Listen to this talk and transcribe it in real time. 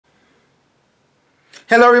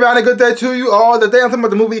Hello everybody, good day to you all. Today I'm talking about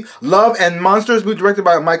the movie Love and Monsters, movie directed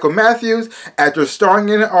by Michael Matthews. Actors starring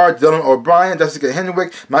in it are Dylan O'Brien, Jessica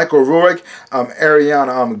Henwick, Michael Rourke,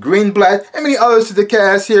 Ariana Greenblatt, and many others to the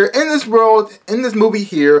cast here. In this world, in this movie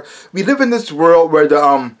here, we live in this world where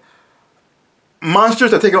the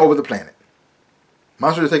monsters are taking over the planet.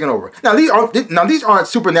 Monsters are taking over. Now these aren't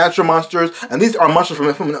supernatural monsters, and these are monsters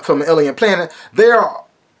from an alien planet. They are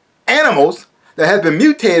animals that have been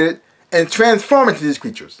mutated and transform into these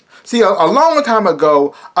creatures. See, a long time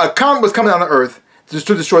ago, a comet was coming down to Earth to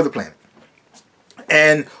destroy the planet.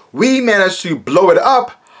 And we managed to blow it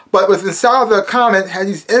up, but within inside of the comet had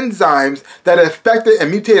these enzymes that affected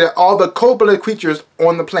and mutated all the cold-blooded creatures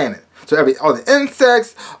on the planet. So all the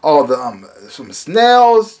insects, all the from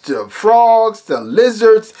snails to frogs to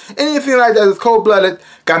lizards, anything like that that's cold-blooded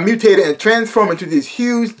got mutated and transformed into these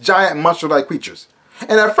huge, giant, monster-like creatures.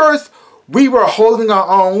 And at first, we were holding our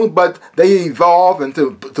own, but they evolved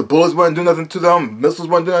into the bullets weren't doing nothing to them, missiles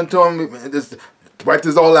weren't doing nothing to them, just wiped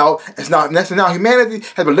us all out. Now humanity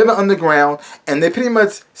has been living underground, and they pretty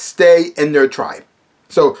much stay in their tribe.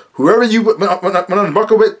 So whoever you went on the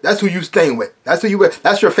bucket with, that's who you staying with. That's who you with.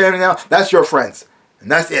 That's your family now. That's your friends, and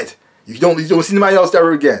that's it. You don't see anybody else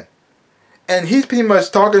ever again. And he's pretty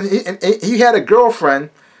much talking. He had a girlfriend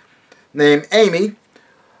named Amy,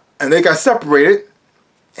 and they got separated.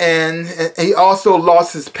 And he also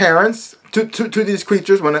lost his parents to these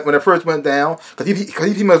creatures when it first went down, because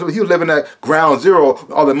he was living at ground zero.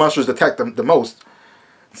 All the monsters attacked them the most.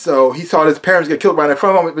 So he saw his parents get killed right in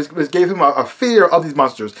front of him, which gave him a fear of these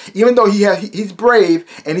monsters. Even though he's brave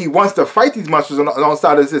and he wants to fight these monsters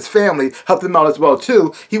alongside of his family, help them out as well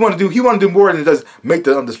too. He want to do more than just make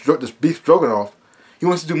the beef stroganoff. He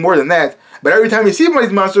wants to do more than that. But every time he sees one of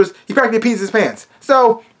these monsters, he practically pees his pants.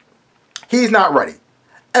 So he's not ready.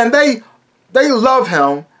 And they love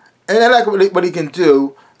him, and they like what he can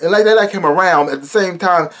do, and they like him around. At the same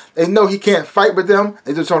time, they know he can't fight with them.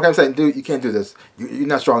 They just sometimes say, "Dude, you can't do this. You're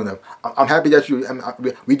not strong enough. I'm happy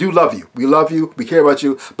that we do love you. We love you. We care about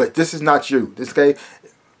you. But this is not you. This okay?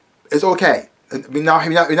 It's okay. We're not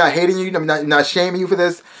hating you. We're not shaming you for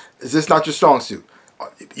this. It's just not your strong suit.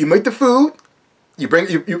 You make the food. You're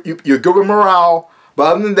good with morale. But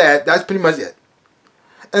other than that, that's pretty much it."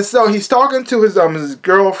 And so he's talking to his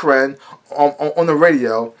girlfriend on the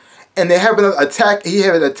radio, and they have an attack. He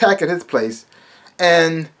had an attack at his place,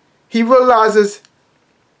 and he realizes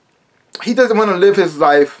he doesn't want to live his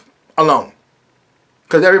life alone,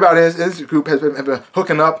 because everybody in his group has been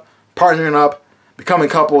hooking up, partnering up, becoming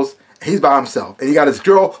couples. And he's by himself, and he got his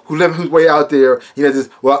girl who's way out there. He has this.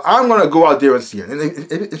 Well, I'm gonna go out there and see her.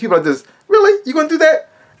 And people are just, really, you gonna do that?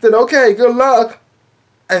 I said, okay, good luck.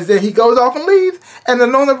 And then he goes off and leaves. And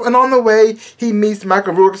then on the way, he meets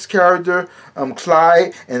Michael Rourke's character,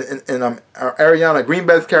 Clyde, and Ariana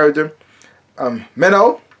Greenblatt's character,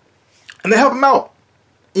 Minnow. And they help him out.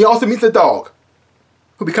 He also meets a dog,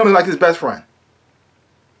 who becomes like his best friend.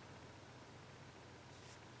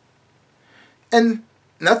 And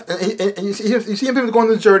you see him going on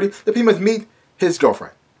the journey to pretty much meet his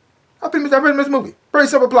girlfriend. I pretty much this movie. Very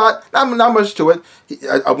simple plot, not much to it.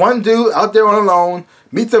 One dude out there on alone,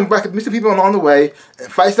 meets some people along the way,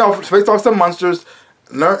 and fights off some monsters,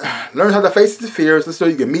 learn how to face his fears, so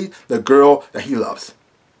you can meet the girl that he loves.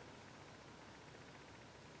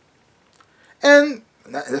 And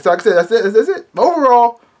that's like I said. That's it.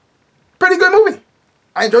 Overall, pretty good movie.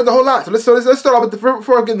 I enjoyed the whole lot. So let's start off with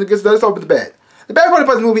before I get into this. Let's start with the bad. The bad part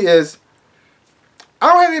about the movie is, I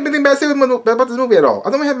don't have anything bad to say about this movie at all. I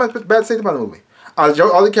don't have much bad to say about the movie. I enjoy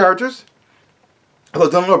all the characters. I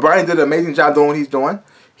thought Dylan O'Brien did an amazing job doing what he's doing.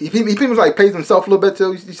 He pretty much like plays himself a little bit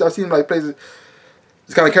too. I've seen him like plays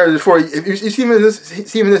this kind of character before. If you see him in this,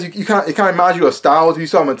 it kind of reminds you of Styles. You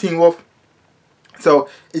saw him in Teen Wolf. So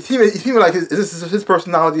it seems like this is his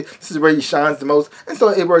personality. This is where he shines the most, and so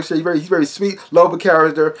it works. He's very sweet, lovable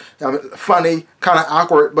character, funny, kind of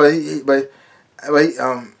awkward, but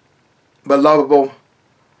lovable.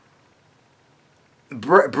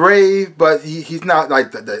 Brave, but he's not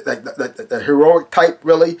like the heroic type.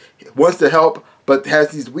 Really, he wants to help, but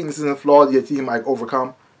has these weaknesses and flaws you see him like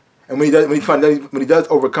overcome. And when he does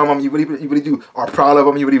overcome them, you really are proud of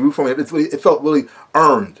him. You really root for him. It felt really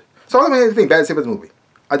earned. So I don't have anything bad to say about this movie.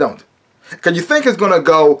 I don't, because you think it's gonna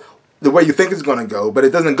go the way you think it's gonna go, but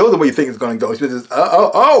it doesn't go the way you think it's gonna go. It's just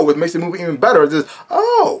it makes the movie even better. It's just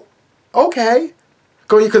okay,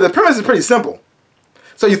 because the premise is pretty simple.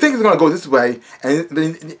 So you think it's going to go this way, and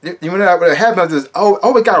then when it happens, it's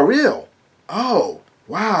it got real. Oh,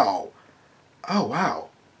 wow. Oh, wow.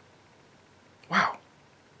 Wow.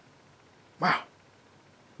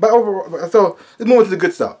 But overall, so let's move on to the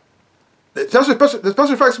good stuff. The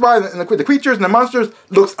special effects by the creatures and the monsters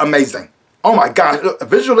looks amazing. Oh my god,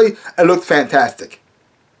 visually it looks fantastic.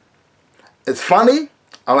 It's funny.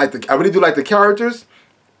 I really do like the characters.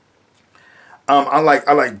 I like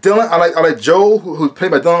Dylan. I like Joel, who's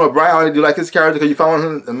played by Dylan O'Brien. I really do like his character because you follow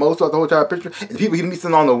him the most throughout the whole entire picture. And the people he meets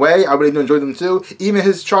along the way, I really do enjoy them too. Even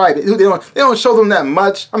his tribe, they don't show them that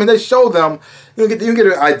much. I mean, they show them. You can get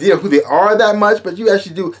an idea of who they are that much, but you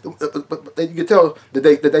actually do. But you can tell that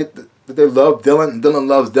they love Dylan, and Dylan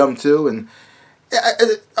loves them too. And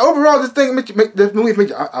overall, this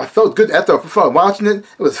movie I felt good after watching it.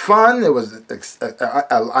 It was fun. It was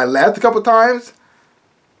I laughed a couple times.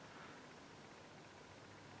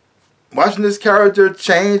 Watching this character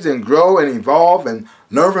change and grow and evolve and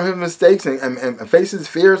learn from his mistakes and face his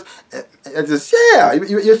fears, and just, yeah,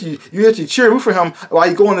 you actually cheer for him while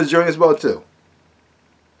you go on this journey as well too.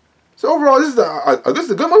 So overall, this is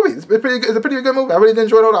a good movie. It's a pretty good movie. I really did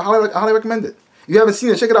enjoy it. I highly recommend it. If you haven't seen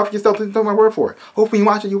it, check it out for yourself. Please take my word for it. Hopefully you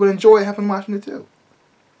watch it, you will enjoy having watching it too.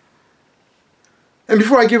 And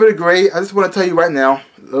before I give it a grade, I just want to tell you right now,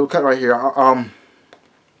 a little cut right here.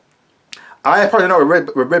 I partnered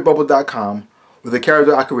up with Redbubble.com with a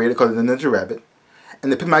character I created called the NinjaRabbit,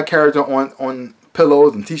 and they put my character on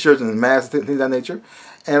pillows and T-shirts and masks and things of that nature.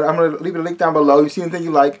 And I'm going to leave a link down below. If you see anything you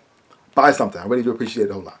like, buy something. I really do appreciate it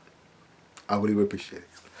a whole lot. I really would appreciate it.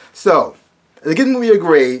 So, to give the movie a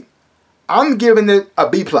grade, I'm giving it a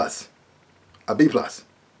B+. A B+.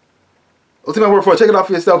 I'll take my word for it. Check it out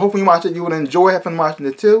for yourself. Hopefully you watch it. You will enjoy having watching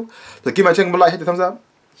it too. So give my channel a like, hit the thumbs up.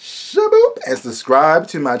 Shaboop, and subscribe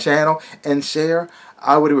to my channel and share.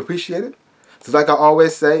 I would appreciate it. So like I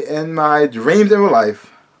always say, in my dreams in real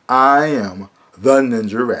life, I am the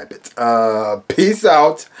Ninja Rabbit. Peace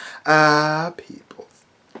out, peeps.